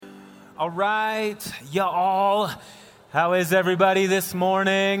All right, y'all. How is everybody this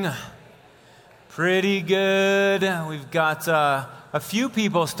morning? Pretty good. We've got a few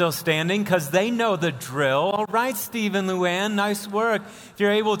people still standing because they know the drill. All right, Steve and Luann, nice work. If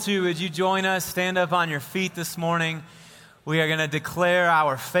you're able to, would you join us? Stand up on your feet this morning. We are going to declare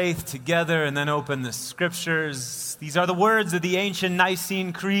our faith together and then open the scriptures. These are the words of the ancient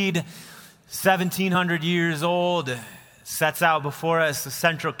Nicene Creed, 1,700 years old. Sets out before us the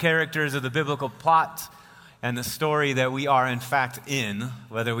central characters of the biblical plot and the story that we are in fact in,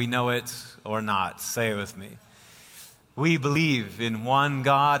 whether we know it or not. Say it with me. We believe in one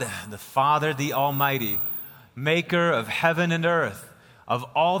God, the Father, the Almighty, maker of heaven and earth, of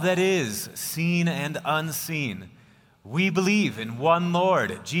all that is seen and unseen. We believe in one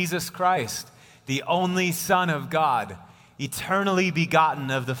Lord, Jesus Christ, the only Son of God, eternally begotten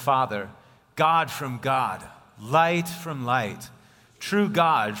of the Father, God from God, light from light, true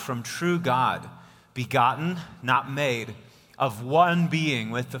God from true God, begotten, not made, of one being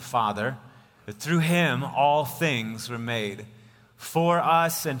with the Father, that through him all things were made. For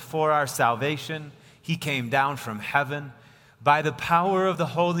us and for our salvation, he came down from heaven. By the power of the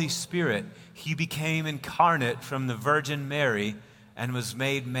Holy Spirit, he became incarnate from the Virgin Mary and was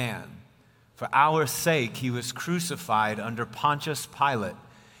made man. For our sake, he was crucified under Pontius Pilate.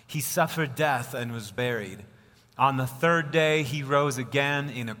 He suffered death and was buried. On the third day, he rose again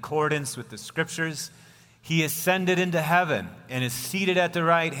in accordance with the Scriptures. He ascended into heaven and is seated at the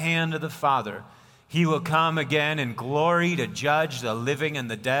right hand of the Father. He will come again in glory to judge the living and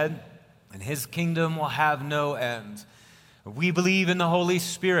the dead, and his kingdom will have no end. We believe in the Holy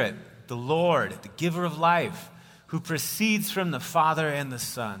Spirit, the Lord, the giver of life, who proceeds from the Father and the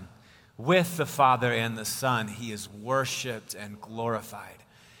Son. With the Father and the Son, he is worshiped and glorified.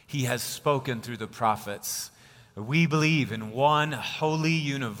 He has spoken through the prophets. We believe in one holy,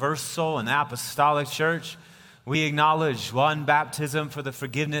 universal, and apostolic church. We acknowledge one baptism for the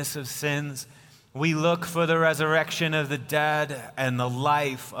forgiveness of sins. We look for the resurrection of the dead and the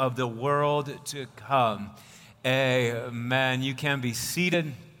life of the world to come. Amen. You can be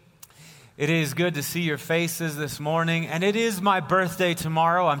seated. It is good to see your faces this morning, and it is my birthday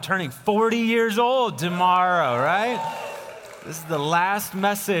tomorrow. I'm turning 40 years old tomorrow, right? This is the last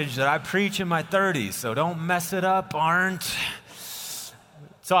message that I preach in my 30s, so don't mess it up, aren't.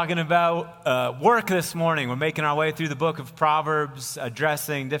 Talking about work this morning. We're making our way through the book of Proverbs,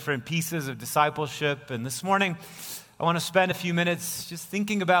 addressing different pieces of discipleship. And this morning, I want to spend a few minutes just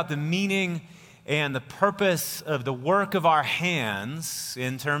thinking about the meaning and the purpose of the work of our hands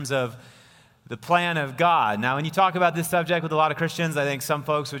in terms of the plan of God. Now, when you talk about this subject with a lot of Christians, I think some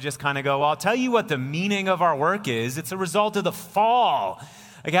folks would just kind of go, well, I'll tell you what the meaning of our work is. It's a result of the fall.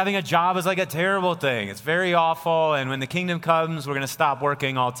 Like having a job is like a terrible thing. It's very awful. And when the kingdom comes, we're going to stop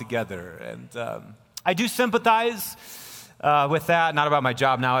working altogether. And I do sympathize with that. Not about my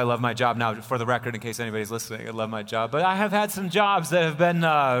job now. I love my job now, for the record, in case anybody's listening. I love my job. But I have had some jobs that have been,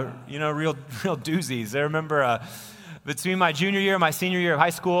 real doozies. I remember between my junior year and my senior year of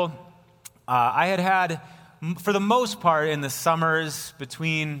high school, I had, for the most part, in the summers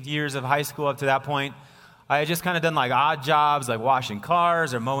between years of high school up to that point, I had just kind of done like odd jobs, like washing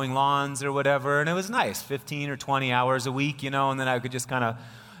cars or mowing lawns or whatever, and it was nice, 15 or 20 hours a week, and then I could just kind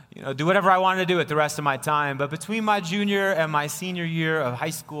of, do whatever I wanted to do with the rest of my time. But between my junior and my senior year of high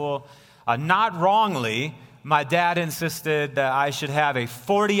school, not wrongly, my dad insisted that I should have a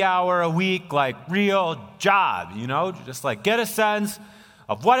 40-hour-a-week, like, real job, just like get a sense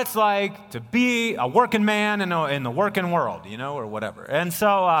of what it's like to be a working man in the working world, or whatever. And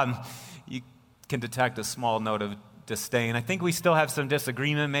so you can detect a small note of disdain. I think we still have some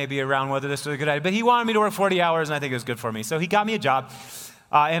disagreement maybe around whether this was a good idea, but he wanted me to work 40 hours, and I think it was good for me. So he got me a job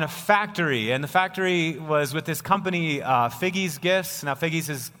in a factory, and the factory was with this company, Figgy's Gifts. Now, Figgy's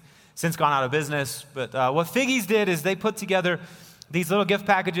has since gone out of business, but what Figgy's did is they put together these little gift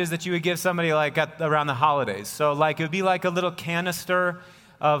packages that you would give somebody like around the holidays. So like it would be like a little canister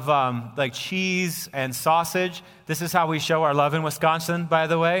of like cheese and sausage. This is how we show our love in Wisconsin, by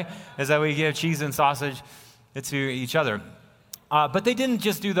the way, is that we give cheese and sausage to each other. But they didn't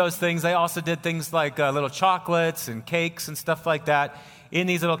just do those things. They also did things like little chocolates and cakes and stuff like that in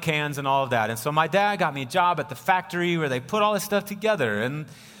these little cans and all of that. And so my dad got me a job at the factory where they put all this stuff together. And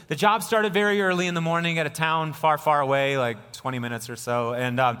the job started very early in the morning at a town far, far away, like 20 minutes or so.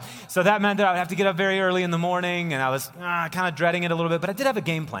 And so that meant that I would have to get up very early in the morning, and I was kind of dreading it a little bit. But I did have a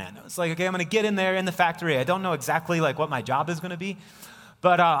game plan. It was like, okay, I'm going to get in there in the factory. I don't know exactly like what my job is going to be,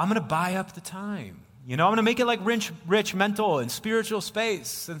 but I'm going to buy up the time. I'm going to make it like rich mental and spiritual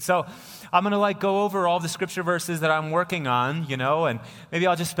space. And so I'm going to go over all the scripture verses that I'm working on, and maybe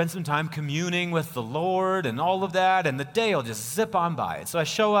I'll just spend some time communing with the Lord and all of that, and the day will just zip on by. And so I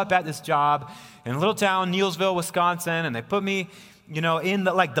show up at this job in a little town, Neilsville, Wisconsin, and they put me, in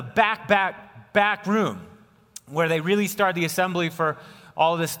the back room where they really start the assembly for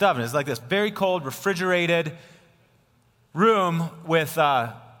all of this stuff. And it's like this very cold, refrigerated room with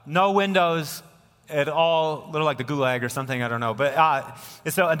no windows at all, a little like the gulag or something, I don't know. But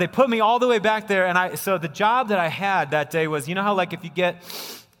so they put me all the way back there, and so the job that I had that day was, how if you get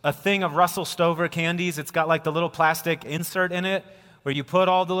a thing of Russell Stover candies, it's got the little plastic insert in it where you put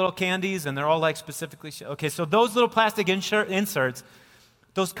all the little candies, and they're all specifically, okay, so those little plastic inserts,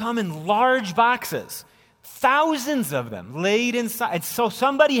 those come in large boxes, thousands of them laid inside. And so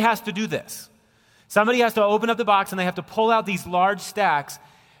somebody has to do this. Somebody has to open up the box, and they have to pull out these large stacks,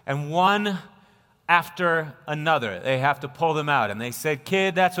 and one after another, they have to pull them out. And they said,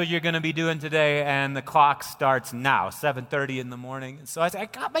 kid, that's what you're going to be doing today, and the clock starts now, 7:30 in the morning. And so I said, I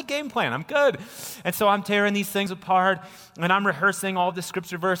got my game plan, I'm good. And so I'm tearing these things apart, and I'm rehearsing all the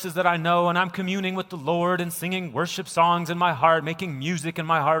scripture verses that I know, and I'm communing with the Lord and singing worship songs in my heart, making music in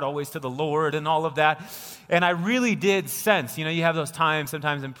my heart always to the Lord and all of that. And I really did sense, you have those times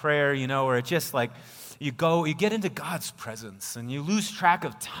sometimes in prayer, where it's just you get into God's presence, and you lose track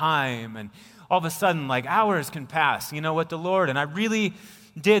of time, and all of a sudden, hours can pass, with the Lord. And I really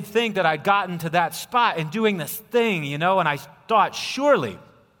did think that I'd gotten to that spot in doing this thing, and I thought, surely,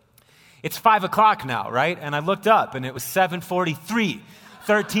 it's 5 o'clock now, right? And I looked up, and it was 7:43,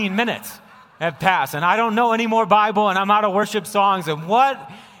 13 minutes have passed. And I don't know any more Bible, and I'm out of worship songs. And what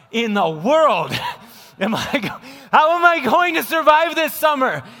in the world how am I going to survive this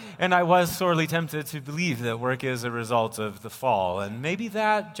summer? And I was sorely tempted to believe that work is a result of the fall. And maybe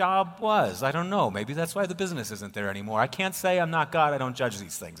that job was. I don't know. Maybe that's why the business isn't there anymore. I can't say I'm not God. I don't judge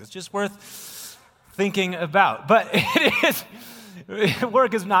these things. It's just worth thinking about. But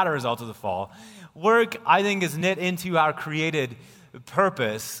work is not a result of the fall. Work, I think, is knit into our created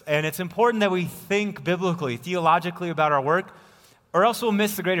purpose. And it's important that we think biblically, theologically about our work, or else we'll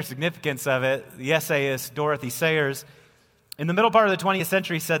miss the greater significance of it. The essayist Dorothy Sayers, in the middle part of the 20th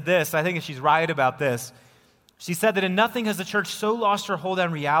century, said this. I think she's right about this. She said that in nothing has the church so lost her hold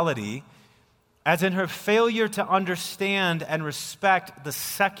on reality as in her failure to understand and respect the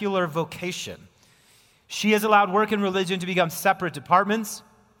secular vocation. She has allowed work and religion to become separate departments,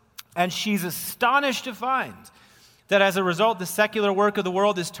 and she's astonished to find that as a result, the secular work of the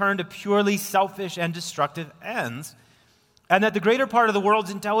world is turned to purely selfish and destructive ends, and that the greater part of the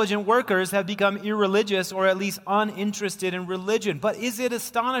world's intelligent workers have become irreligious or at least uninterested in religion. But is it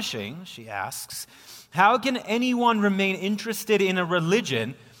astonishing, she asks, how can anyone remain interested in a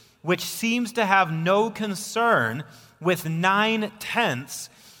religion which seems to have no concern with 9/10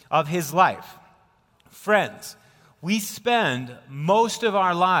 of his life? Friends, we spend most of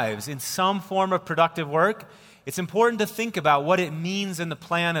our lives in some form of productive work. It's important to think about what it means in the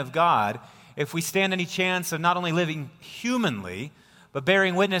plan of God if we stand any chance of not only living humanly, but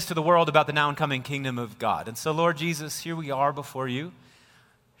bearing witness to the world about the now and coming kingdom of God. And so, Lord Jesus, here we are before you,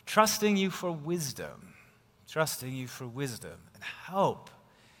 trusting you for wisdom and help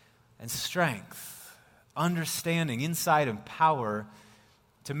and strength, understanding, insight, and power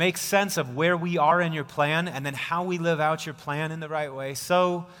to make sense of where we are in your plan and then how we live out your plan in the right way.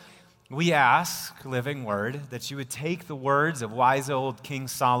 So we ask, Living Word, that you would take the words of wise old King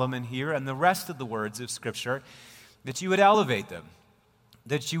Solomon here and the rest of the words of Scripture, that you would elevate them,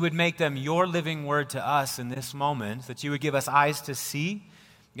 that you would make them your living word to us in this moment, that you would give us eyes to see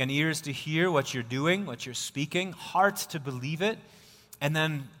and ears to hear what you're doing, what you're speaking, hearts to believe it, and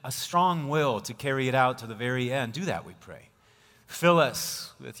then a strong will to carry it out to the very end. Do that, we pray. Fill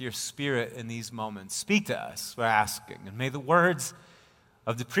us with your Spirit in these moments. Speak to us, we're asking, and may the words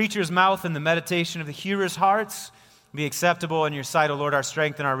of the preacher's mouth and the meditation of the hearer's hearts be acceptable in your sight, O Lord, our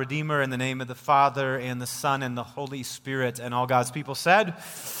strength and our Redeemer, in the name of the Father and the Son and the Holy Spirit. And all God's people said.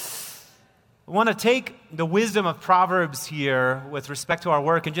 I want to take the wisdom of Proverbs here with respect to our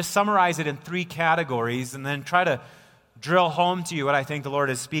work and just summarize it in 3 categories and then try to drill home to you what I think the Lord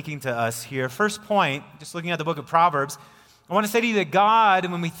is speaking to us here. First point, just looking at the book of Proverbs, I want to say to you that God,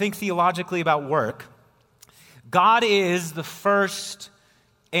 when we think theologically about work, God is the first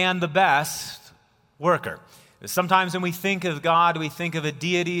and the best worker. Sometimes when we think of God, we think of a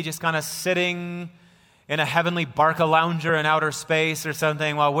deity just kind of sitting in a heavenly Barcalounger in outer space or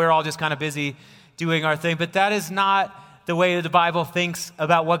something while we're all just kind of busy doing our thing. But that is not the way that the Bible thinks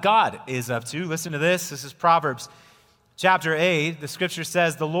about what God is up to. Listen to this. This is Proverbs chapter 8, the scripture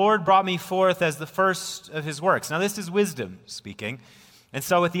says, "The Lord brought me forth as the first of his works." Now this is wisdom speaking. And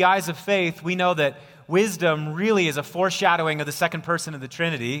so with the eyes of faith, we know that wisdom really is a foreshadowing of the second person of the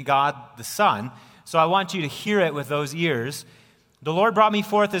Trinity, God the Son. So I want you to hear it with those ears. "The Lord brought me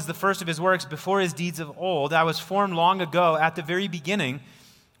forth as the first of his works before his deeds of old. I was formed long ago at the very beginning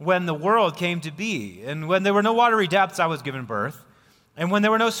when the world came to be. And when there were no watery depths, I was given birth. And when there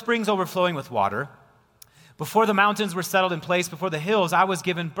were no springs overflowing with water, before the mountains were settled in place, before the hills, I was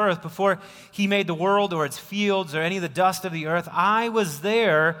given birth. Before he made the world or its fields or any of the dust of the earth, I was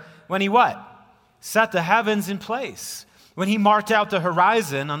there when he" what? "Set the heavens in place. When he marked out the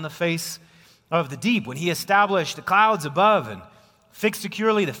horizon on the face of the deep. When he established the clouds above and fixed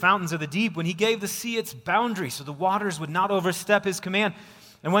securely the fountains of the deep. When he gave the sea its boundary so the waters would not overstep his command.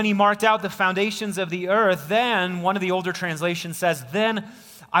 And when he marked out the foundations of the earth, then," one of the older translations says, "then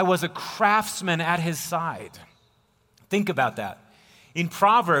I was a craftsman at his side." Think about that. In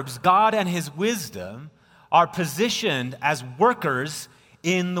Proverbs, God and his wisdom are positioned as workers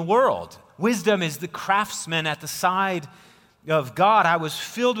in the world. Wisdom is the craftsman at the side of God. "I was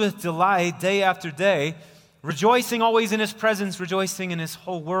filled with delight day after day, rejoicing always in his presence, rejoicing in his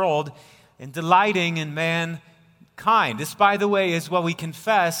whole world, and delighting in mankind." This, by the way, is what we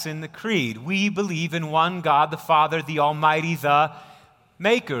confess in the Creed. We believe in one God, the Father, the Almighty, the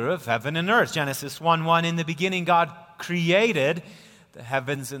maker of heaven and earth. Genesis 1:1, "In the beginning God created the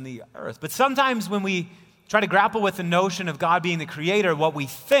heavens and the earth." But sometimes when we try to grapple with the notion of God being the creator, what we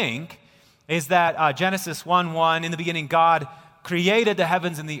think is that Genesis 1:1, "In the beginning God created the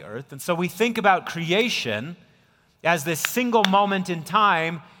heavens and the earth." And so we think about creation as this single moment in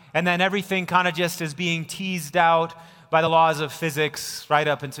time, and then everything kind of just is being teased out by the laws of physics right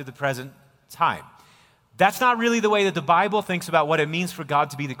up into the present time. That's not really the way that the Bible thinks about what it means for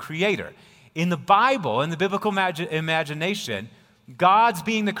God to be the creator. In the Bible, in the biblical imagination, God's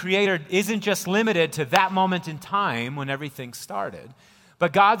being the creator isn't just limited to that moment in time when everything started,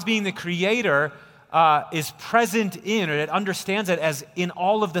 but God's being the creator is present in, or it understands it as in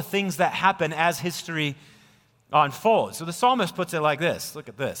all of the things that happen as history unfolds. So the psalmist puts it like this. Look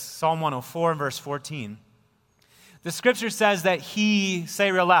at this. Psalm 104 and verse 14. The scripture says that he,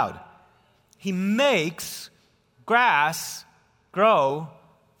 say real loud, he makes grass grow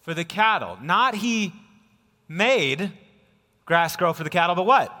for the cattle. Not he made grass grow for the cattle, but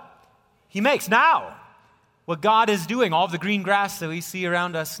what? He makes. Now, what God is doing, all of the green grass that we see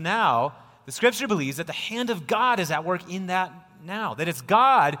around us now, the scripture believes that the hand of God is at work in that now. That it's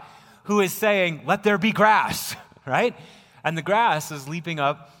God who is saying, "Let there be grass," right? And the grass is leaping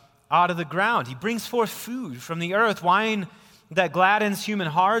up out of the ground. He brings forth food from the earth, wine that gladdens human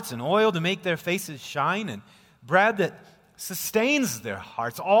hearts, and oil to make their faces shine, and bread that sustains their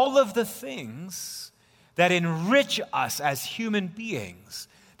hearts. All of the things that enrich us as human beings,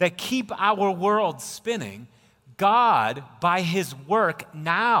 that keep our world spinning, God, by his work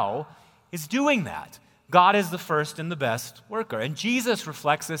now, is doing that. God is the first and the best worker. And Jesus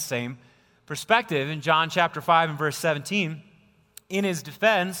reflects this same perspective in John chapter 5 and verse 17. In his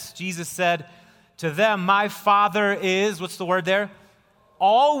defense, Jesus said to them, "My Father is," what's the word there?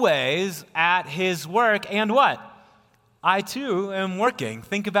 "Always at his work." And what? "I too am working."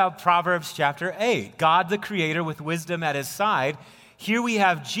 Think about Proverbs chapter 8. God the creator with wisdom at his side. Here we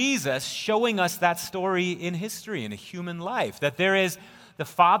have Jesus showing us that story in history, in a human life, that there is the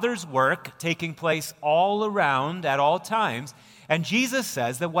Father's work taking place all around at all times. And Jesus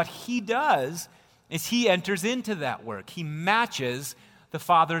says that what he does is he enters into that work. He matches the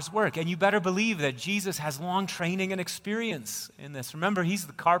Father's work. And you better believe that Jesus has long training and experience in this. Remember, he's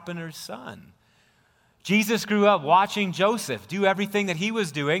the carpenter's son. Jesus grew up watching Joseph do everything that he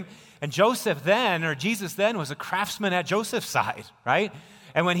was doing. And Jesus then was a craftsman at Joseph's side, right?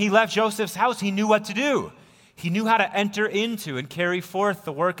 And when he left Joseph's house, he knew what to do. He knew how to enter into and carry forth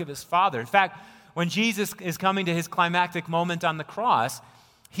the work of his Father. In fact, when Jesus is coming to his climactic moment on the cross,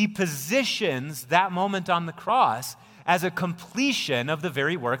 he positions that moment on the cross as a completion of the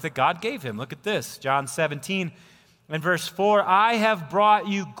very work that God gave him. Look at this, John 17 and verse 4. "I have brought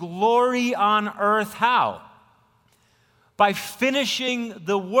you glory on earth." How? By finishing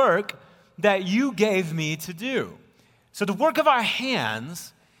the work that you gave me to do. So the work of our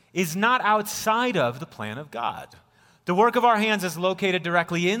hands is not outside of the plan of God. The work of our hands is located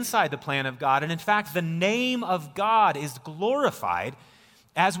directly inside the plan of God. And in fact, the name of God is glorified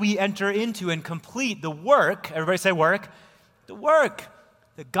as we enter into and complete the work, everybody say work, the work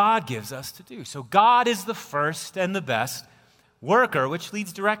that God gives us to do. So God is the first and the best worker, which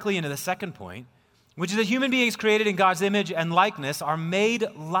leads directly into the second point, which is that human beings created in God's image and likeness are made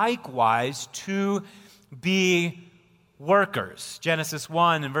likewise to be workers. Genesis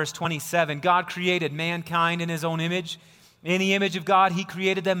 1 and verse 27, God created mankind in his own image. In the image of God, he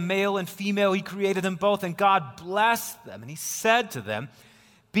created them, male and female. He created them both, and God blessed them. And he said to them,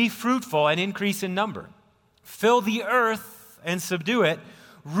 be fruitful and increase in number. Fill the earth and subdue it.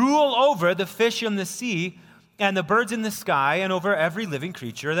 Rule over the fish in the sea and the birds in the sky and over every living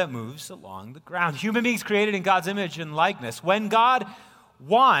creature that moves along the ground. Human beings created in God's image and likeness. When God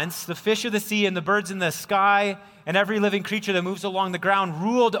wants the fish of the sea and the birds in the sky and every living creature that moves along the ground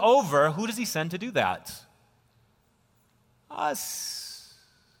ruled over, who does he send to do that? Us.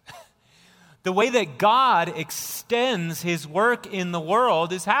 The way that God extends his work in the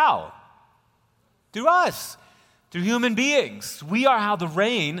world is how? Through us, through human beings. We are how the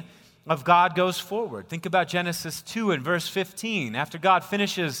reign of God goes forward. Think about Genesis 2 and verse 15. After God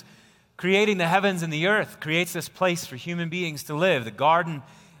finishes creating the heavens and the earth, creates this place for human beings to live, the Garden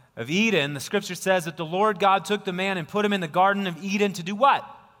of Eden, the scripture says that the Lord God took the man and put him in the Garden of Eden to do what?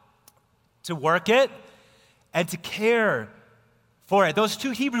 To work it and to care for it. Those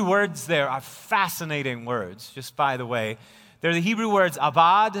two Hebrew words there are fascinating words, just by the way. They're the Hebrew words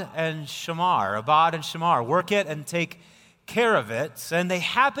abad and shamar. Abad and shamar. Work it and take care of it. And they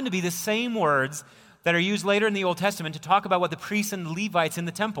happen to be the same words that are used later in the Old Testament to talk about what the priests and the Levites in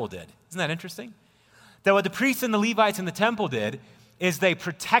the temple did. Isn't that interesting? That what the priests and the Levites in the temple did is they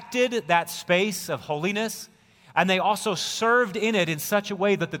protected that space of holiness, and they also served in it in such a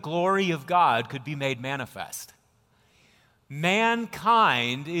way that the glory of God could be made manifest.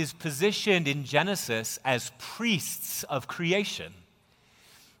 Mankind is positioned in Genesis as priests of creation.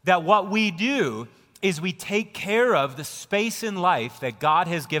 That what we do is we take care of the space in life that God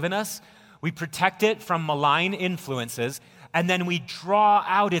has given us, we protect it from malign influences, and then we draw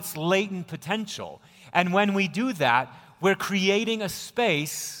out its latent potential. And when we do that, we're creating a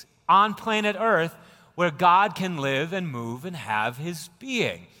space on planet Earth where God can live and move and have his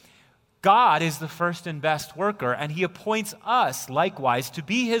being. God is the first and best worker, and he appoints us likewise to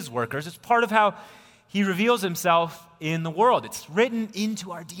be his workers. It's part of how he reveals himself in the world. It's written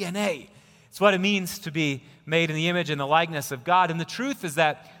into our DNA. It's what it means to be made in the image and the likeness of God. And the truth is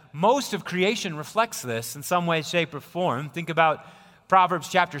that most of creation reflects this in some way, shape, or form. Think about Proverbs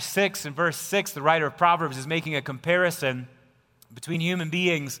chapter 6 and verse 6. The writer of Proverbs is making a comparison between human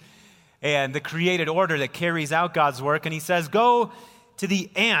beings and the created order that carries out God's work. And he says, go to the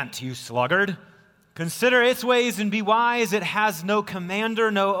ant, you sluggard. Consider its ways and be wise. It has no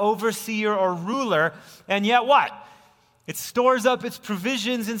commander, no overseer or ruler. And yet what? It stores up its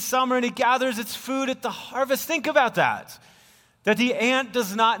provisions in summer and it gathers its food at the harvest. Think about that. That the ant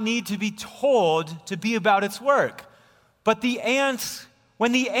does not need to be told to be about its work. But the ant,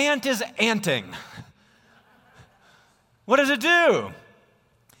 when the ant is anting, what does it do?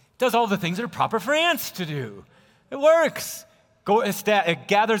 It does all the things that are proper for ants to do. It works. It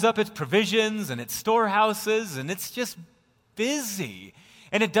gathers up its provisions and its storehouses, and it's just busy.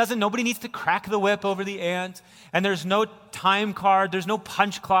 And nobody needs to crack the whip over the ant. And there's no time card, there's no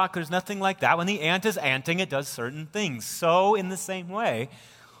punch clock, there's nothing like that. When the ant is anting, it does certain things. So in the same way,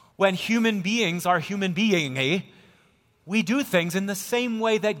 when human beings are human being-y, we do things in the same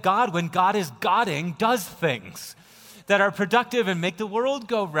way that God, when God is Godding, does things that are productive and make the world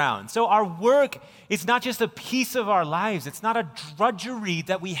go round. So our work is not just a piece of our lives. It's not a drudgery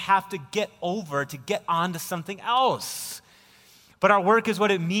that we have to get over to get on to something else. But our work is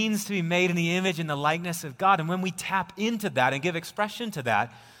what it means to be made in the image and the likeness of God. And when we tap into that and give expression to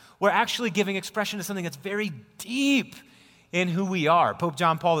that, we're actually giving expression to something that's very deep in who we are. Pope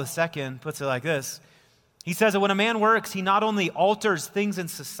John Paul II puts it like this. He says that when a man works, he not only alters things in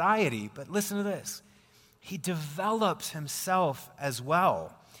society, but listen to this, he develops himself as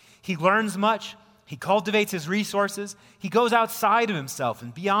well. He learns much. He cultivates his resources. He goes outside of himself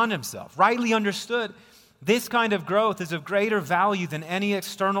and beyond himself. Rightly understood, this kind of growth is of greater value than any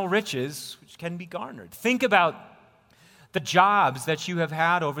external riches which can be garnered. Think about the jobs that you have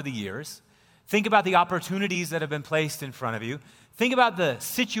had over the years. Think about the opportunities that have been placed in front of you. Think about the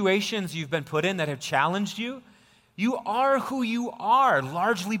situations you've been put in that have challenged you. You are who you are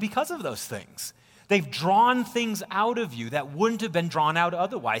largely because of those things. They've drawn things out of you that wouldn't have been drawn out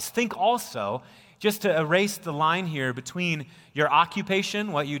otherwise. Think also, just to erase the line here between your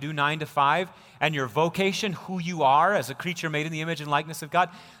occupation, what you do 9 to 5, and your vocation, who you are as a creature made in the image and likeness of God.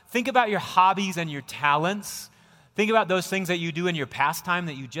 Think about your hobbies and your talents. Think about those things that you do in your pastime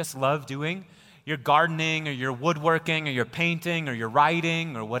that you just love doing. Your gardening or your woodworking or your painting or your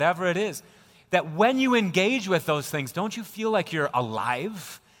writing or whatever it is. That when you engage with those things, don't you feel like you're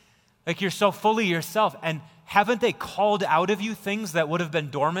alive? Like you're so fully yourself. And haven't they called out of you things that would have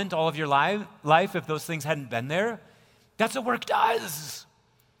been dormant all of your life if those things hadn't been there? That's what work does.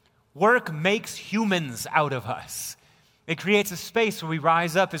 Work makes humans out of us. It creates a space where we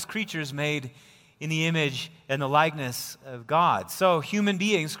rise up as creatures made in the image and the likeness of God. So human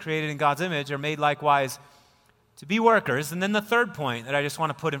beings created in God's image are made likewise to be workers. And then the third point that I just want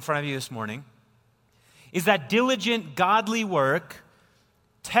to put in front of you this morning is that diligent, godly work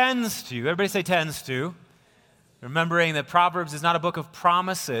tends to, everybody say tends to, remembering that Proverbs is not a book of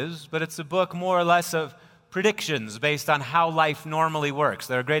promises, but it's a book more or less of predictions based on how life normally works.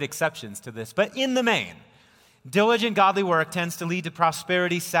 There are great exceptions to this, but in the main, diligent, godly work tends to lead to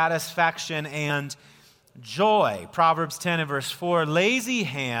prosperity, satisfaction, and joy. Proverbs 10 and verse 4, lazy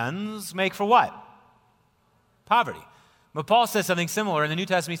hands make for what? Poverty. But Paul says something similar in the New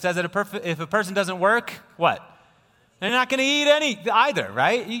Testament. He says that if a person doesn't work, what? They're not going to eat any either,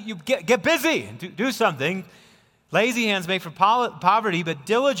 right? You get busy, do something. Lazy hands make for poverty, but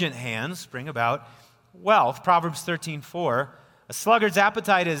diligent hands bring about wealth. Proverbs 13:4, a sluggard's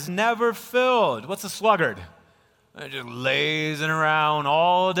appetite is never filled. What's a sluggard? They're just lazing around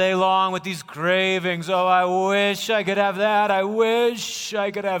all day long with these cravings. Oh, I wish I could have that. I wish I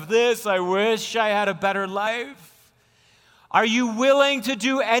could have this. I wish I had a better life. Are you willing to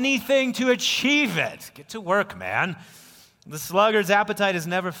do anything to achieve it? Get to work, man. The sluggard's appetite is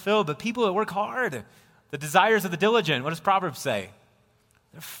never filled, but people that work hard, the desires of the diligent, what does Proverbs say?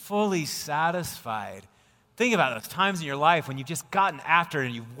 They're fully satisfied. Think about those times in your life when you've just gotten after it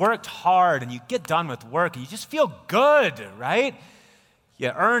and you've worked hard and you get done with work and you just feel good, right? You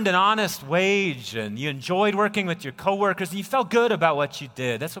earned an honest wage and you enjoyed working with your coworkers and you felt good about what you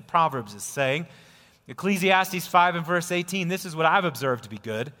did. That's what Proverbs is saying. Ecclesiastes 5 and verse 18, this is what I've observed to be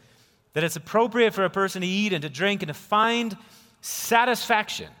good, that it's appropriate for a person to eat and to drink and to find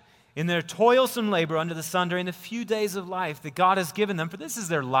satisfaction in their toilsome labor under the sun during the few days of life that God has given them, for this is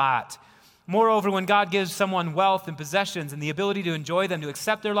their lot. Moreover, when God gives someone wealth and possessions and the ability to enjoy them, to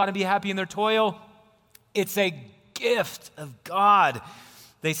accept their lot and be happy in their toil, it's a gift of God.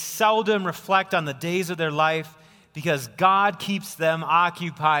 They seldom reflect on the days of their life because God keeps them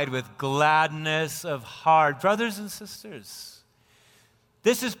occupied with gladness of heart. Brothers and sisters,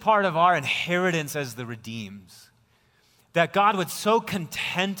 this is part of our inheritance as the redeemed. That God would so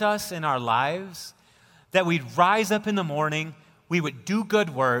content us in our lives that we'd rise up in the morning, we would do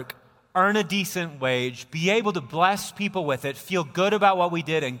good work, earn a decent wage, be able to bless people with it, feel good about what we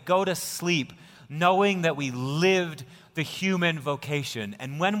did, and go to sleep knowing that we lived the human vocation.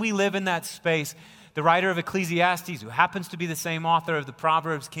 And when we live in that space, the writer of Ecclesiastes, who happens to be the same author of the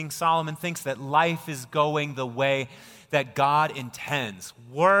Proverbs, King Solomon, thinks that life is going the way that God intends.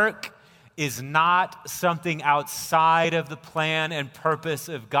 Work is not something outside of the plan and purpose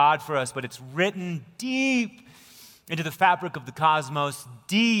of God for us, but it's written deep into the fabric of the cosmos,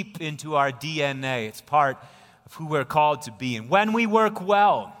 deep into our DNA. It's part of who we're called to be. And when we work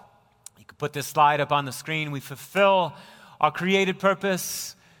well, you can put this slide up on the screen, we fulfill our created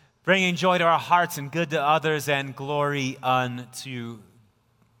purpose, bringing joy to our hearts and good to others and glory unto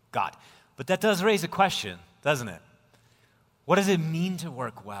God. But that does raise a question, doesn't it? What does it mean to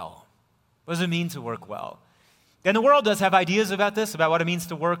work well? What does it mean to work well? And the world does have ideas about this, about what it means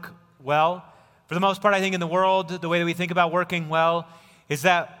to work well. For the most part, I think in the world, the way that we think about working well is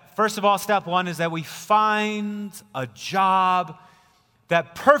that, first of all, step one is that we find a job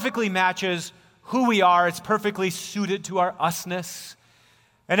that perfectly matches who we are. It's perfectly suited to our usness.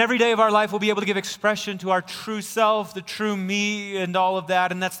 And every day of our life, we'll be able to give expression to our true self, the true me, and all of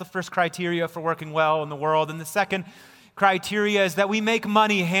that. And that's the first criteria for working well in the world. And the second criteria is that we make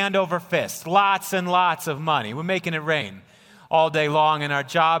money hand over fist, lots and lots of money. We're making it rain all day long in our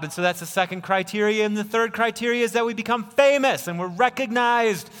job. And so that's the second criteria. And the third criteria is that we become famous and we're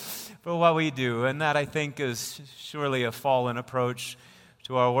recognized for what we do. And that, I think, is surely a fallen approach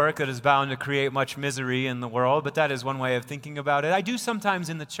to our work that is bound to create much misery in the world, but that is one way of thinking about it. I do sometimes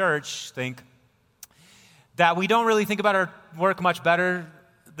in the church think that we don't really think about our work much better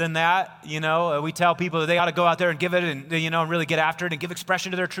than that. You know, we tell people that they ought to go out there and give it and, and really get after it and give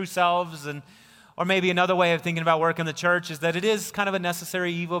expression to their true selves. Or maybe another way of thinking about work in the church is that it is kind of a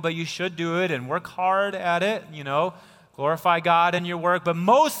necessary evil, but you should do it and work hard at it, glorify God in your work. But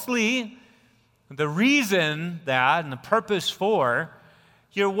mostly the reason that and the purpose for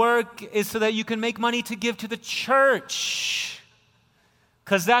your work is so that you can make money to give to the church.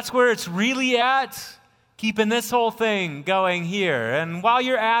 Because that's where it's really at, keeping this whole thing going here. And while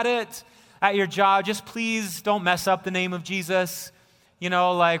you're at it, at your job, just please don't mess up the name of Jesus.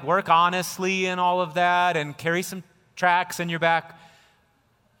 Work honestly and all of that, and carry some tracts in your back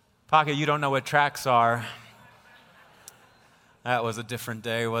pocket. You don't know what tracts are. That was a different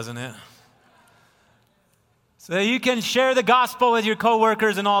day, wasn't it? so that you can share the gospel with your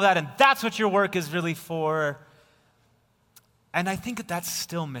coworkers and all that, and that's what your work is really for. And I think that that's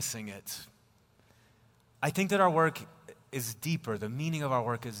still missing it. I think that our work is deeper. The meaning of our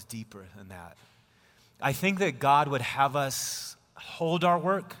work is deeper than that. I think that God would have us hold our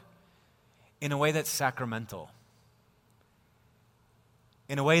work in a way that's sacramental,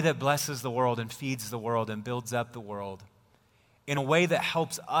 in a way that blesses the world and feeds the world and builds up the world, in a way that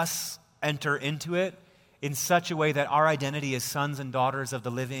helps us enter into it in such a way that our identity is sons and daughters of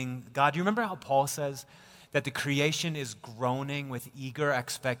the living God. Do you remember how Paul says that the creation is groaning with eager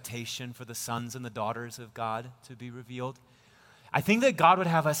expectation for the sons and the daughters of God to be revealed? I think that God would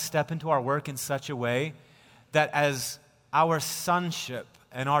have us step into our work in such a way that as our sonship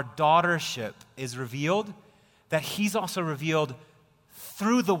and our daughtership is revealed, that he's also revealed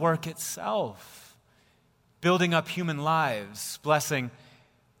through the work itself, building up human lives, blessing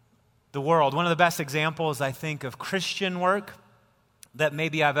the world. One of the best examples, I think, of Christian work that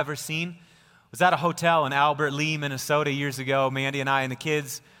maybe I've ever seen was at a hotel in Albert Lea, Minnesota years ago. Mandy and I and the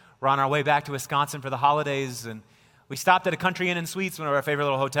kids were on our way back to Wisconsin for the holidays, and we stopped at a Country Inn and Suites, one of our favorite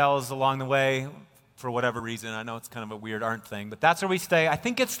little hotels along the way, for whatever reason. I know it's kind of a weird art thing, but that's where we stay. I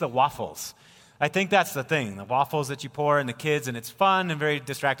think it's the waffles. I think that's the thing, the waffles that you pour in the kids, and it's fun and very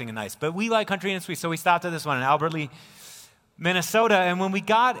distracting and nice. But we like Country Inn and Suites, so we stopped at this one in Albert Lea, Minnesota, and when we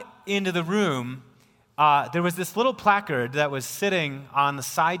got into the room, there was this little placard that was sitting on the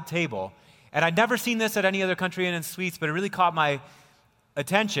side table, and I'd never seen this at any other Country Inn and Suites, but it really caught my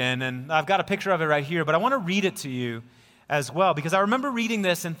attention, and I've got a picture of it right here, but I want to read it to you as well, because I remember reading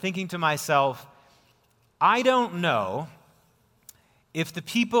this and thinking to myself, I don't know if the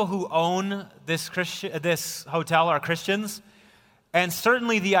people who own this hotel are Christians. And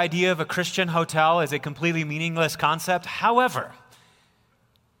certainly the idea of a Christian hotel is a completely meaningless concept. However,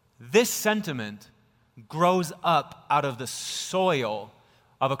 this sentiment grows up out of the soil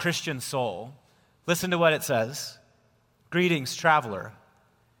of a Christian soul. Listen to what it says. Greetings, traveler.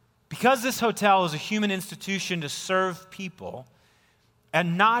 Because this hotel is a human institution to serve people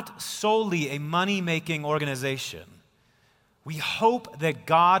and not solely a money-making organization, we hope that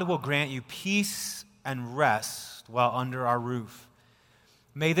God will grant you peace and rest while under our roof.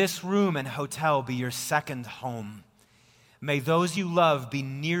 May this room and hotel be your second home. May those you love be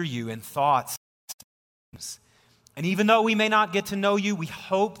near you in thoughts. And even though we may not get to know you, we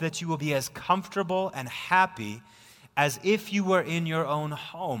hope that you will be as comfortable and happy as if you were in your own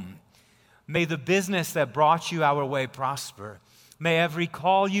home. May the business that brought you our way prosper. May every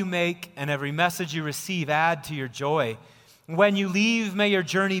call you make and every message you receive add to your joy. When you leave, may your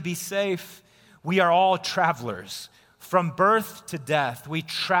journey be safe. We are all travelers. From birth to death, we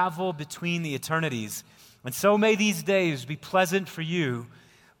travel between the eternities. And so may these days be pleasant for you,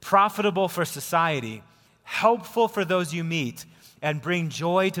 profitable for society, helpful for those you meet, and bring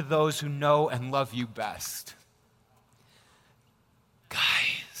joy to those who know and love you best.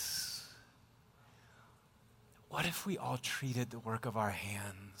 Guys, what if we all treated the work of our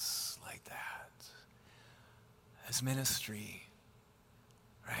hands like that? As ministry,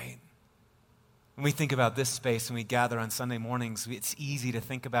 right? When we think about this space and we gather on Sunday mornings, it's easy to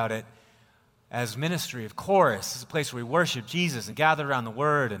think about it as ministry. Of course, it's a place where we worship Jesus and gather around the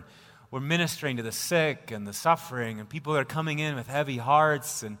Word, and we're ministering to the sick and the suffering and people that are coming in with heavy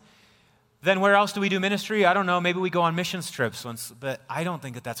hearts. And then where else do we do ministry? I don't know. Maybe we go on missions trips once, but I don't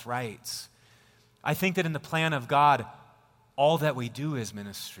think that that's right. I think that in the plan of God, all that we do is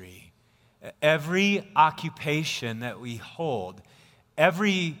ministry. Every occupation that we hold,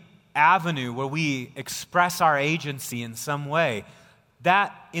 every avenue where we express our agency in some way,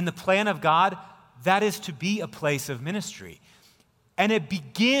 that in the plan of God, that is to be a place of ministry. And it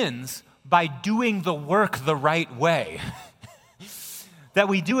begins by doing the work the right way. That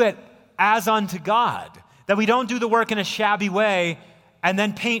we do it as unto God. That we don't do the work in a shabby way and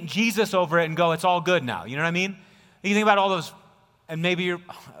then paint Jesus over it and go, it's all good now. You know what I mean? You think about all those, and maybe you're,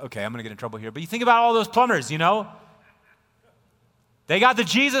 okay, I'm going to get in trouble here, but you think about all those plumbers, you know? They got the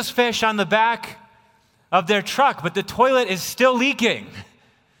Jesus fish on the back of their truck, but the toilet is still leaking.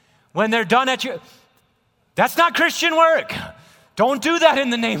 When they're done at your, that's not Christian work. Don't do that in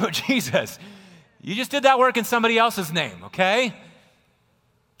the name of Jesus. You just did that work in somebody else's name, okay?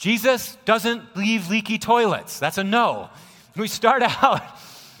 Jesus doesn't leave leaky toilets. That's a no. We start out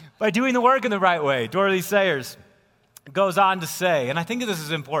by doing the work in the right way. Dorothy Sayers goes on to say, and I think this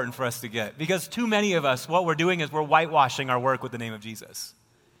is important for us to get, because too many of us, what we're doing is we're whitewashing our work with the name of Jesus.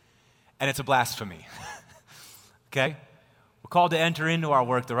 And it's a blasphemy. Okay? We're called to enter into our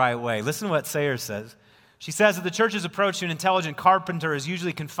work the right way. Listen to what Sayers says. She says that the church's approach to an intelligent carpenter is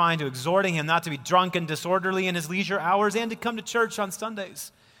usually confined to exhorting him not to be drunk and disorderly in his leisure hours and to come to church on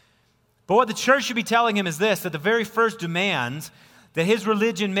Sundays. But what the church should be telling him is this, that the very first demand that his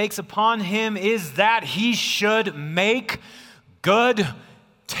religion makes upon him is that he should make good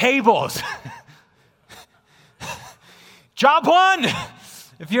tables. Job one,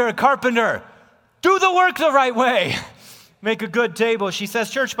 if you're a carpenter, do the work the right way. Make a good table. She says,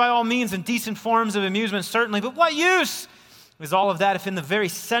 church by all means and decent forms of amusement, certainly, but what use is all of that if in the very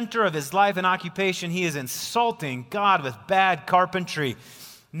center of his life and occupation he is insulting God with bad carpentry?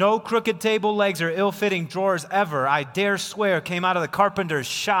 No crooked table legs or ill-fitting drawers ever, I dare swear, came out of the carpenter's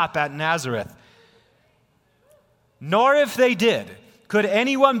shop at Nazareth. Nor if they did, could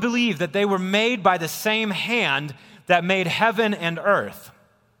anyone believe that they were made by the same hand that made heaven and earth.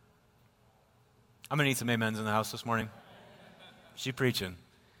 I'm going to need some amens in the house this morning. She preaching.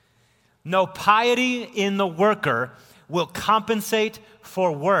 No piety in the worker will compensate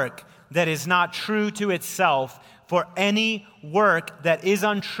for work that is not true to itself, for any work that is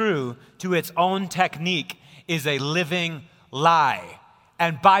untrue to its own technique is a living lie.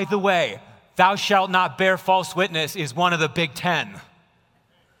 And by the way, thou shalt not bear false witness is one of the big 10.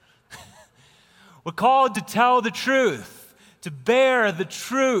 We're called to tell the truth, to bear the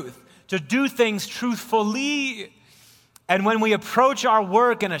truth, to do things truthfully. And when we approach our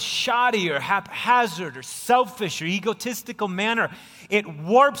work in a shoddy or haphazard or selfish or egotistical manner, it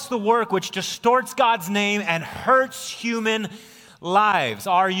warps the work, which distorts God's name and hurts human lives.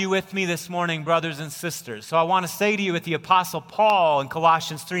 Are you with me this morning, brothers and sisters? So I want to say to you with the Apostle Paul in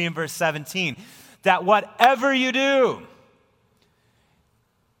Colossians 3 and verse 17, that whatever you do,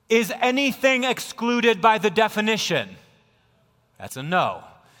 is anything excluded by the definition? That's a no.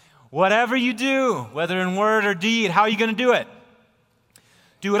 Whatever you do, whether in word or deed, how are you going to do it?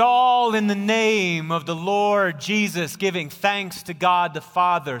 Do it all in the name of the Lord Jesus, giving thanks to God the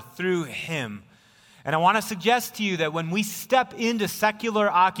Father through him. And I want to suggest to you that when we step into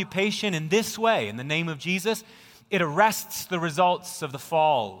secular occupation in this way, in the name of Jesus, it arrests the results of the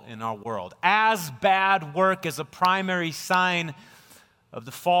fall in our world. As bad work is a primary sign of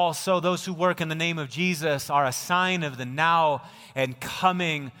the fall, so those who work in the name of Jesus are a sign of the now and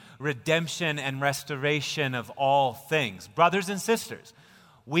coming redemption and restoration of all things. Brothers and sisters,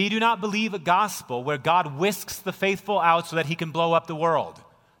 we do not believe a gospel where God whisks the faithful out so that he can blow up the world.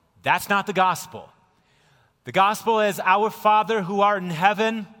 That's not the gospel. The gospel is, our Father who art in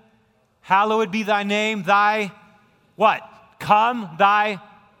heaven, hallowed be thy name, thy what? Come, thy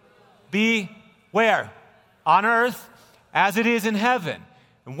be where? On earth as it is in heaven.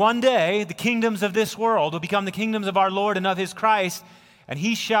 And one day, the kingdoms of this world will become the kingdoms of our Lord and of his Christ, and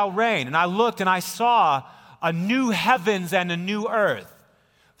he shall reign. And I looked and I saw a new heavens and a new earth.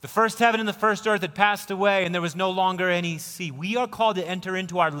 The first heaven and the first earth had passed away, and there was no longer any sea. We are called to enter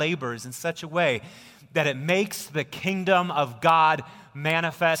into our labors in such a way that it makes the kingdom of God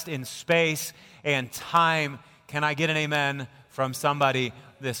manifest in space and time. Can I get an amen from somebody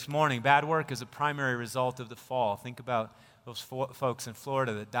this morning? Bad work is a primary result of the fall. Think about those folks in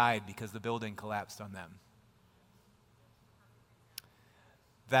Florida that died because the building collapsed on them.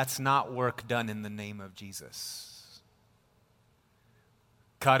 That's not work done in the name of Jesus.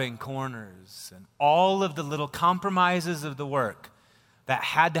 Cutting corners and all of the little compromises of the work that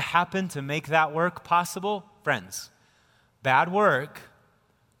had to happen to make that work possible. Friends, bad work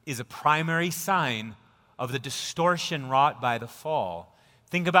is a primary sign of the distortion wrought by the fall.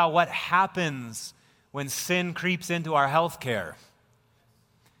 Think about what happens when sin creeps into our health care.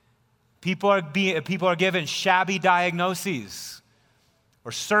 People are given shabby diagnoses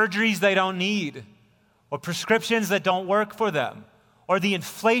or surgeries they don't need or prescriptions that don't work for them or the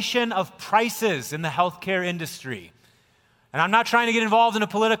inflation of prices in the healthcare industry. And I'm not trying to get involved in a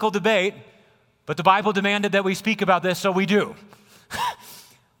political debate, but the Bible demanded that we speak about this, so we do.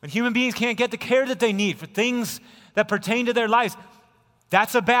 When human beings can't get the care that they need for things that pertain to their lives,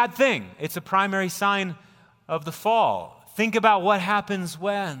 that's a bad thing. It's a primary sign of the fall. Think about what happens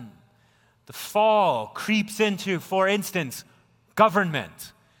when the fall creeps into, for instance,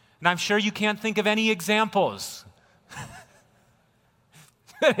 government. And I'm sure you can't think of any examples.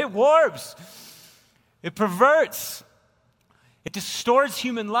 It warps. It perverts. It distorts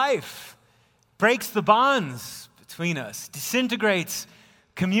human life. Breaks the bonds between us. Disintegrates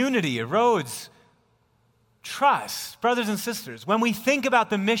community. Erodes trust. Brothers and sisters, when we think about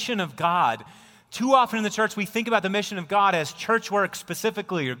the mission of God, too often in the church we think about the mission of God as church work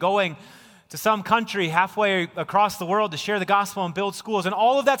specifically, or going to some country halfway across the world to share the gospel and build schools. And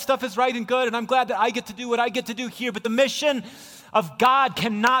all of that stuff is right and good, and I'm glad that I get to do what I get to do here. But the mission of God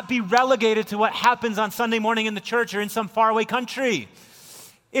cannot be relegated to what happens on Sunday morning in the church or in some faraway country.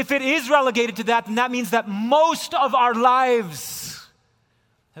 If it is relegated to that, then that means that most of our lives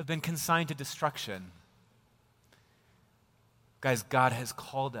have been consigned to destruction. Guys, God has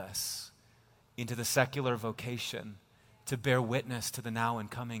called us into the secular vocation to bear witness to the now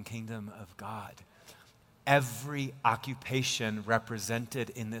and coming kingdom of God. Every occupation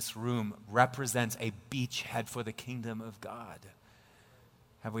represented in this room represents a beachhead for the kingdom of God.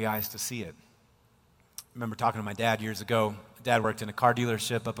 Have we eyes to see it? I remember talking to my dad years ago. My dad worked in a car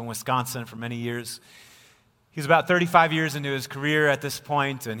dealership up in Wisconsin for many years. He was about 35 years into his career at this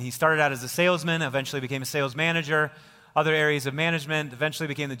point, and he started out as a salesman, eventually became a sales manager, other areas of management, eventually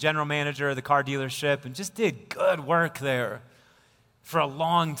became the general manager of the car dealership, and just did good work there for a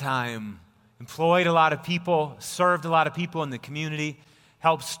long time. Employed a lot of people, served a lot of people in the community,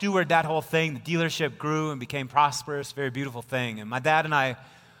 helped steward that whole thing. The dealership grew and became prosperous, very beautiful thing. And my dad and I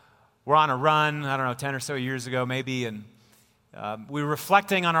were on a run, 10 or so years ago maybe, and we were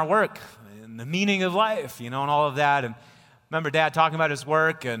reflecting on our work and the meaning of life, and all of that. And I remember Dad talking about his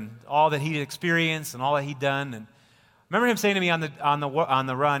work and all that he'd experienced and all that he'd done. And I remember him saying to me on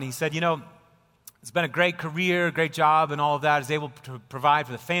the run, he said, it's been a great career, great job and all of that. He's able to provide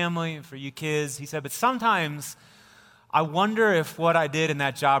for the family and for you kids. He said, but sometimes I wonder if what I did in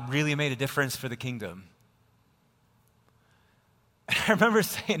that job really made a difference for the kingdom. And I remember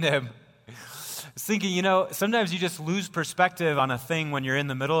saying to him, I was thinking, sometimes you just lose perspective on a thing when you're in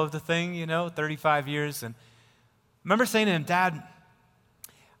the middle of the thing, 35 years. And I remember saying to him, Dad,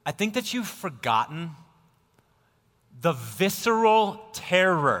 I think that you've forgotten the visceral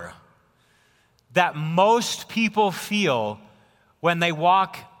terror that most people feel when they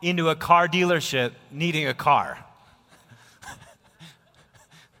walk into a car dealership needing a car.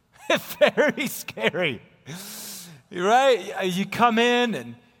 It's very scary, right? You come in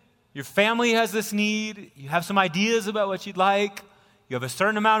and your family has this need. You have some ideas about what you'd like. You have a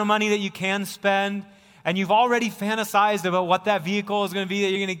certain amount of money that you can spend. And you've already fantasized about what that vehicle is going to be that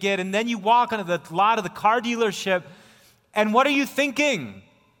you're going to get. And then you walk onto the lot of the car dealership. And what are you thinking?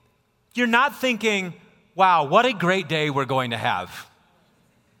 You're not thinking, wow, what a great day we're going to have.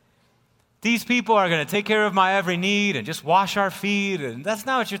 These people are going to take care of my every need and just wash our feet. And that's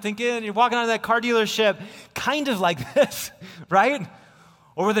not what you're thinking. You're walking out of that car dealership kind of like this, right?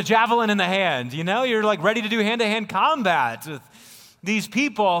 Or with a javelin in the hand, You're like ready to do hand-to-hand combat with these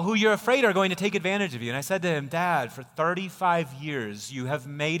people who you're afraid are going to take advantage of you. And I said to him, Dad, for 35 years, you have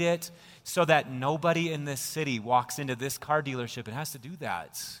made it so that nobody in this city walks into this car dealership and has to do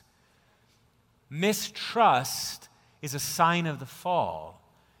that. Mistrust is a sign of the fall.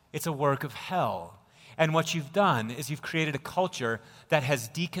 It's a work of hell. And what you've done is you've created a culture that has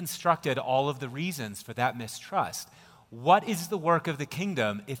deconstructed all of the reasons for that mistrust. What is the work of the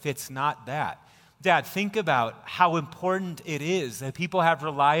kingdom if it's not that? Dad, think about how important it is that people have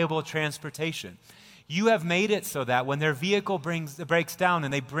reliable transportation. You have made it so that when their vehicle breaks down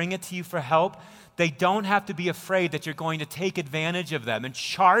and they bring it to you for help, they don't have to be afraid that you're going to take advantage of them and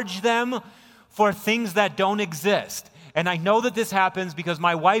charge them for things that don't exist. And I know that this happens because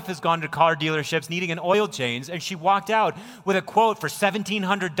my wife has gone to car dealerships needing an oil change, and she walked out with a quote for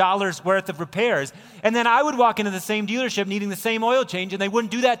 $1,700 worth of repairs. And then I would walk into the same dealership needing the same oil change, and they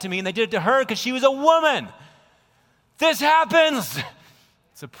wouldn't do that to me, and they did it to her because she was a woman. This happens.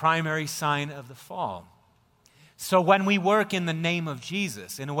 It's a primary sign of the fall. So when we work in the name of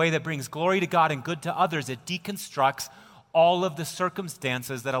Jesus in a way that brings glory to God and good to others, it deconstructs all of the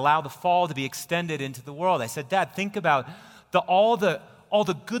circumstances that allow the fall to be extended into the world. I said, Dad, think about all the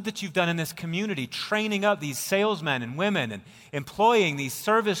good that you've done in this community, training up these salesmen and women and employing these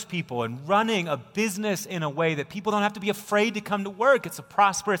service people and running a business in a way that people don't have to be afraid to come to work. It's a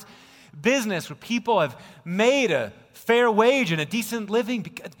prosperous business where people have made a fair wage and a decent living.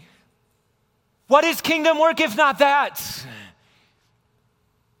 What is kingdom work if not that?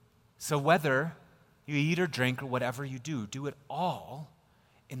 So whether you eat or drink or whatever you do it all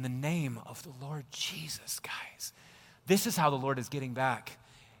in the name of the Lord Jesus, guys. This is how the Lord is getting back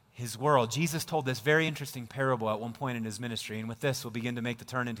his world. Jesus told this very interesting parable at one point in his ministry, and with this, we'll begin to make the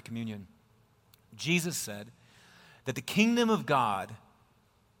turn into communion. Jesus said that the kingdom of God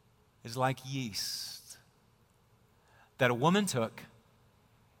is like yeast that a woman took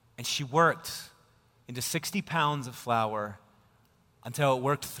and she worked into 60 pounds of flour until it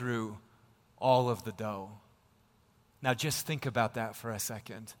worked through all of the dough. Now just think about that for a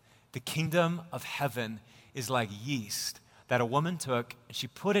second. The kingdom of heaven is like yeast that a woman took and she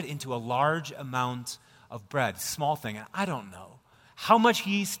put it into a large amount of bread, small thing. And I don't know How much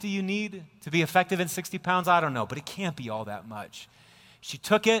yeast do you need to be effective in 60 pounds? I don't know, but it can't be all that much. She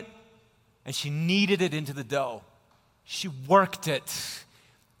took it and she kneaded it into the dough. She worked it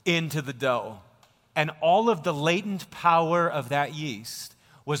into the dough. And all of the latent power of that yeast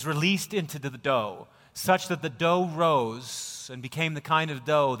was released into the dough, such that the dough rose and became the kind of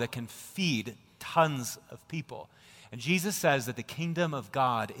dough that can feed tons of people. And Jesus says that the kingdom of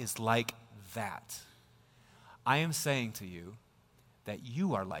God is like that. I am saying to you that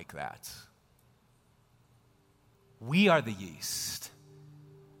you are like that. We are the yeast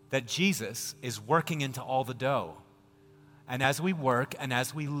that Jesus is working into all the dough. And as we work and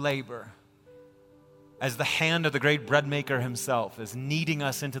as we labor, as the hand of the great bread maker himself is kneading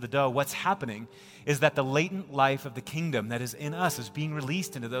us into the dough, what's happening is that the latent life of the kingdom that is in us is being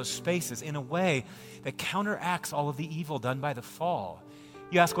released into those spaces in a way that counteracts all of the evil done by the fall.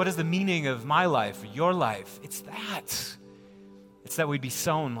 You ask, what is the meaning of my life, or your life? It's that. It's that we'd be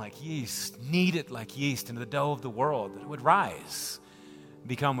sown like yeast, kneaded like yeast into the dough of the world, that it would rise,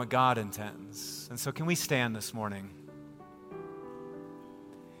 become what God intends. And so can we stand this morning?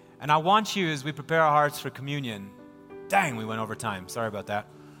 And I want you, as we prepare our hearts for communion, dang, we went over time. Sorry about that.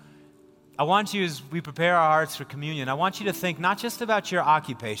 I want you, as we prepare our hearts for communion, I want you to think not just about your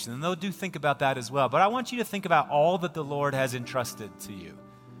occupation, and though do think about that as well, but I want you to think about all that the Lord has entrusted to you.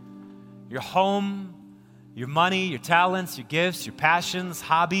 Your home, your money, your talents, your gifts, your passions,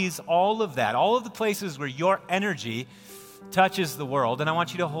 hobbies, all of that, all of the places where your energy touches the world, and I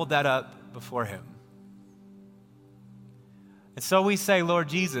want you to hold that up before Him. And so we say, Lord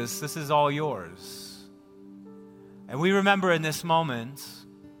Jesus, this is all yours. And we remember in this moment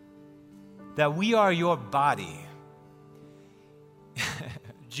that we are your body.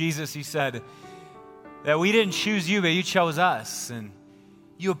 Jesus, you said that we didn't choose you, but you chose us. And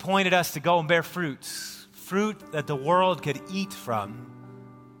you appointed us to go and bear fruits that the world could eat from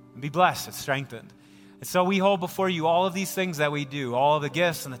and be blessed and strengthened. And so we hold before you all of these things that we do, all of the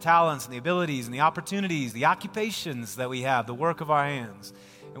gifts and the talents and the abilities and the opportunities, the occupations that we have, the work of our hands.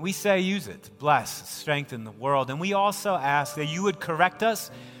 And we say, use it to bless, strengthen the world. And we also ask that you would correct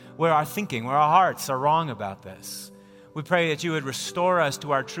us where our thinking, where our hearts are wrong about this. We pray that you would restore us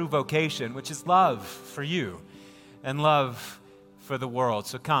to our true vocation, which is love for you and love for the world.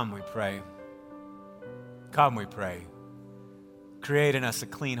 So come, we pray. Come, we pray. Create in us a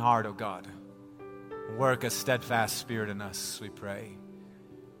clean heart, O God. Work a steadfast spirit in us, we pray.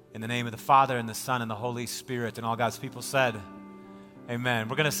 In the name of the Father, and the Son, and the Holy Spirit, and all God's people said, amen.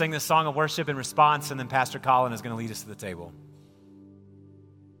 We're going to sing this song of worship in response, and then Pastor Colin is going to lead us to the table.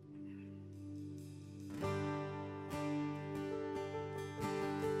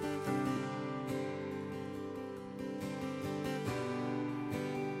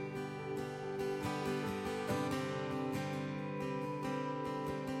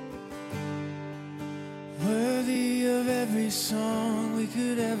 Worthy of every song we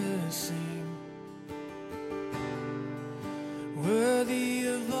could ever sing, worthy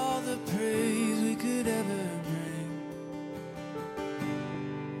of all the praise we could ever bring,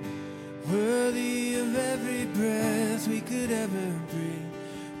 worthy of every breath we could ever breathe.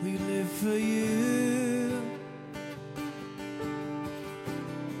 We live for you.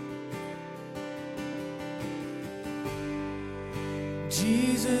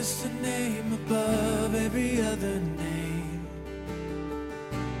 Jesus, the name above every other name.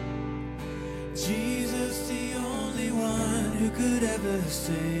 Jesus, the only one who could ever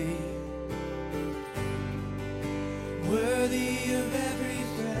save. Worthy of every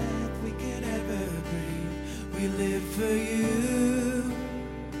breath we could ever breathe. We live for you.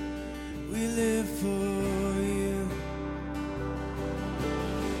 We live for you.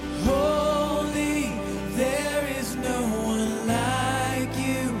 Holy, there is no one like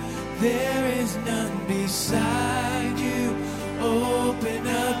you. There is none beside you. Open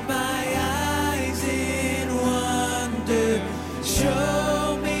up my eyes in wonder.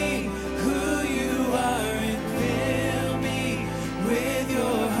 Show me who you are and fill me with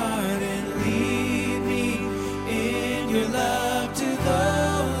your heart and lead me in your love to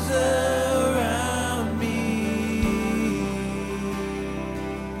those around me.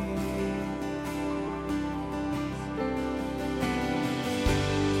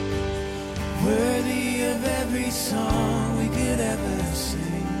 Worthy of every song we could ever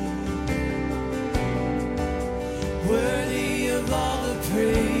sing, worthy of all the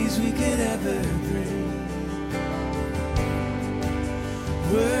praise we could ever bring,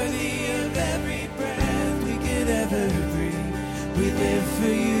 worthy of every breath we could ever breathe. We live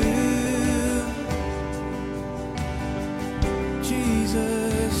for you,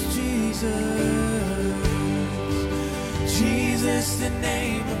 Jesus, Jesus, Jesus. the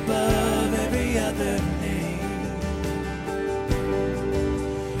name above every other name.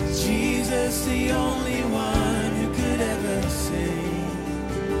 Jesus, the only one who could ever save.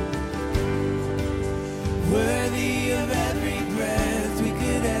 Worthy of every breath we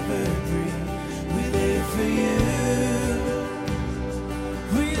could ever breathe. We live for you.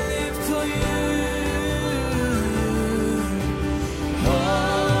 We live for you.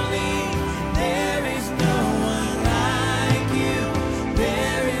 Holy, there is no one like you.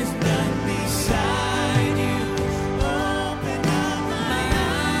 There is none beside you. Open up my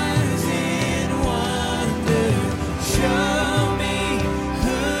eyes in wonder. Show me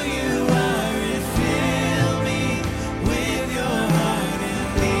who you are and fill me with your heart and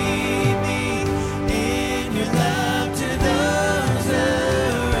lead me in your love to those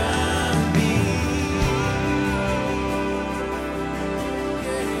around me.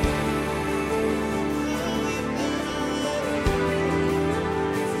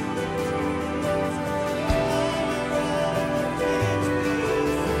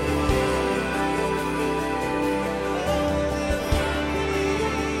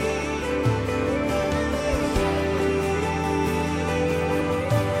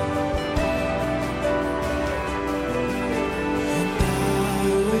 I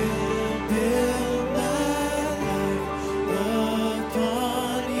will build my life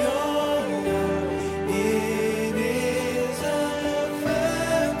upon your love. It is a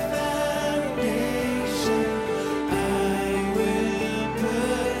firm foundation. I will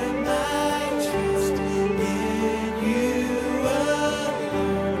put my trust in you alone,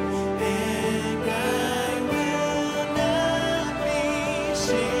 and I will not be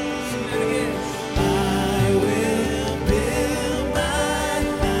shaken. I will build my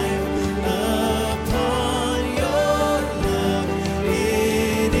life upon your love.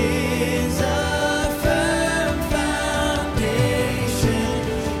 It is a firm foundation.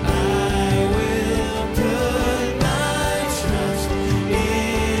 I will put my trust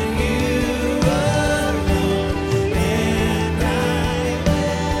in you alone, and I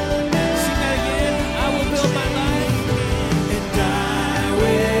will sing that again. I will build my life, and I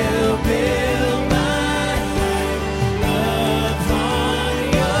will build my life upon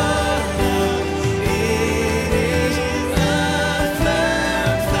your love. It is a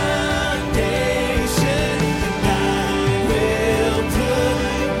firm foundation. I will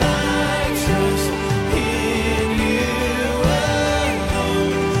put my trust in you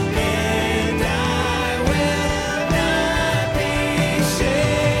alone, and I will not be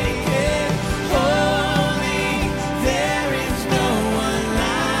shaken. Holy, there is no one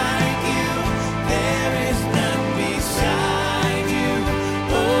like you. There is none beside you.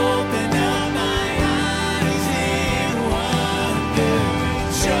 Open up my eyes in wonder.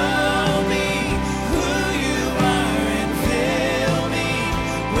 Show me who you are and fill me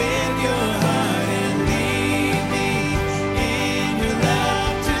with your heart and lead me in your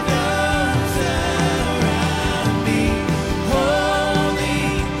love to those around me. Holy,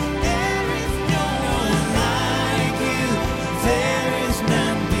 there is no one like you. There is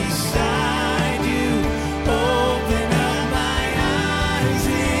none beside you. Open up my eyes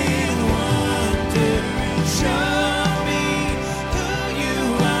in wonder. Show me who you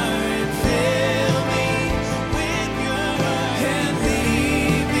are and fill me with your heart and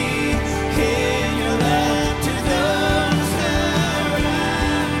lead me in your love to those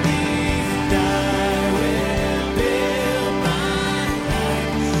around me. And I will build my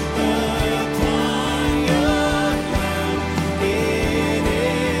life upon your love. It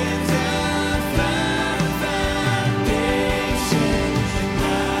is a firm foundation.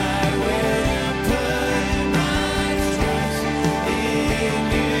 I will put my trust in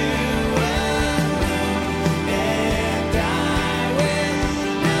you alone, and I will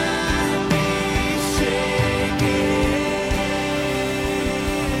not be shaken.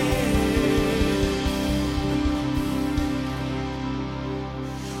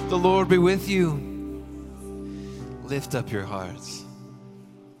 The Lord be with you. Lift up your hearts.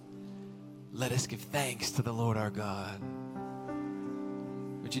 Let us give thanks to the Lord our God.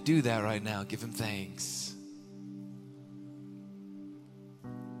 Would you do that right now? Give him thanks.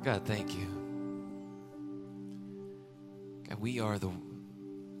 God, thank you. God, we are the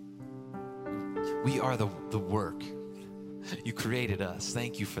work. You created us.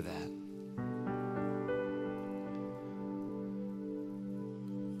 Thank you for that.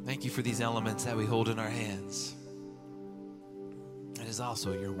 Thank you for these elements that we hold in our hands. It is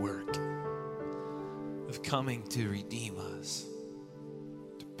also your work of coming to redeem us,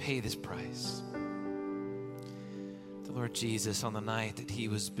 to pay this price. The Lord Jesus, on the night that he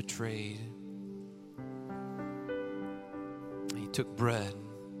was betrayed, he took bread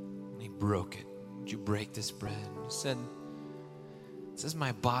and he broke it. Would you break this bread? He said, "This is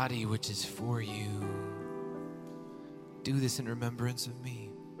my body, which is for you. Do this in remembrance of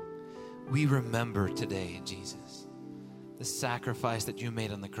me." We remember today, Jesus, the sacrifice that you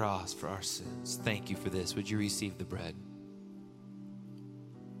made on the cross for our sins. Thank you for this. Would you receive the bread?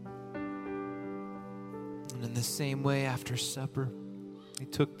 And in the same way, after supper, he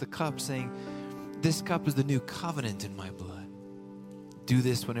took the cup, saying, "This cup is the new covenant in my blood. Do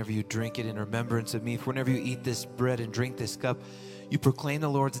this whenever you drink it in remembrance of me. For whenever you eat this bread and drink this cup, you proclaim the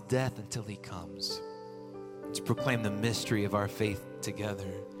Lord's death until he comes." Let's proclaim the mystery of our faith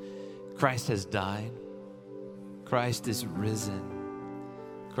together. Christ has died. Christ is risen.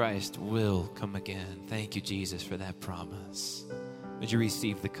 Christ will come again. Thank you, Jesus, for that promise. Would you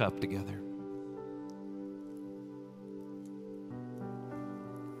receive the cup together?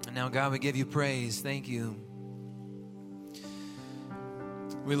 And now, God, we give you praise. Thank you.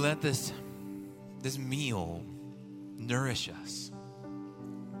 We let this meal nourish us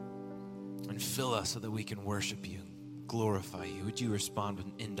and fill us so that we can worship you, glorify you. Would you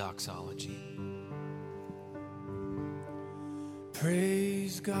respond in doxology?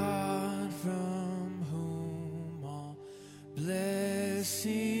 Praise God from whom all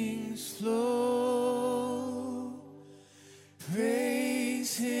blessings flow.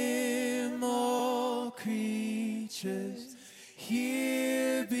 Praise him, all creatures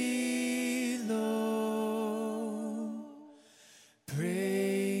here below.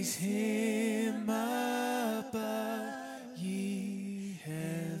 Praise him above, ye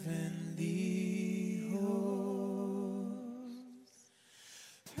heavenly hosts.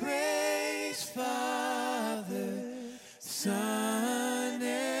 Praise Father, Son,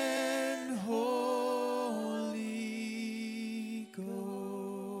 and Holy Ghost.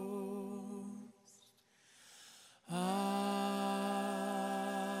 Amen.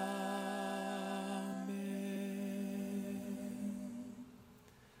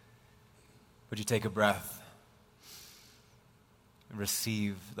 Would you take a breath and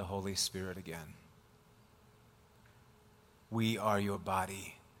receive the Holy Spirit again? We are your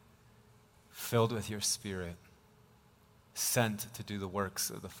body, filled with your Spirit, sent to do the works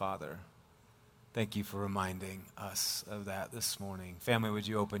of the Father. Thank you for reminding us of that this morning. Family, would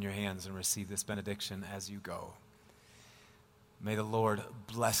you open your hands and receive this benediction as you go? May the Lord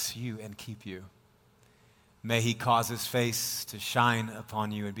bless you and keep you. May he cause his face to shine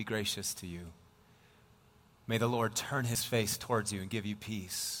upon you and be gracious to you. May the Lord turn his face towards you and give you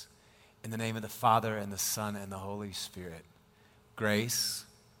peace. In the name of the Father, and the Son, and the Holy Spirit. Grace,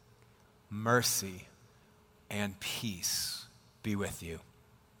 mercy, and peace be with you.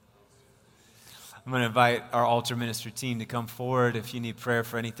 I'm going to invite our altar ministry team to come forward. If you need prayer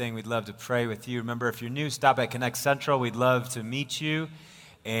for anything, we'd love to pray with you. Remember, if you're new, stop at Connect Central. We'd love to meet you.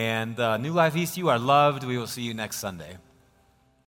 And New Life East, you are loved. We will see you next Sunday.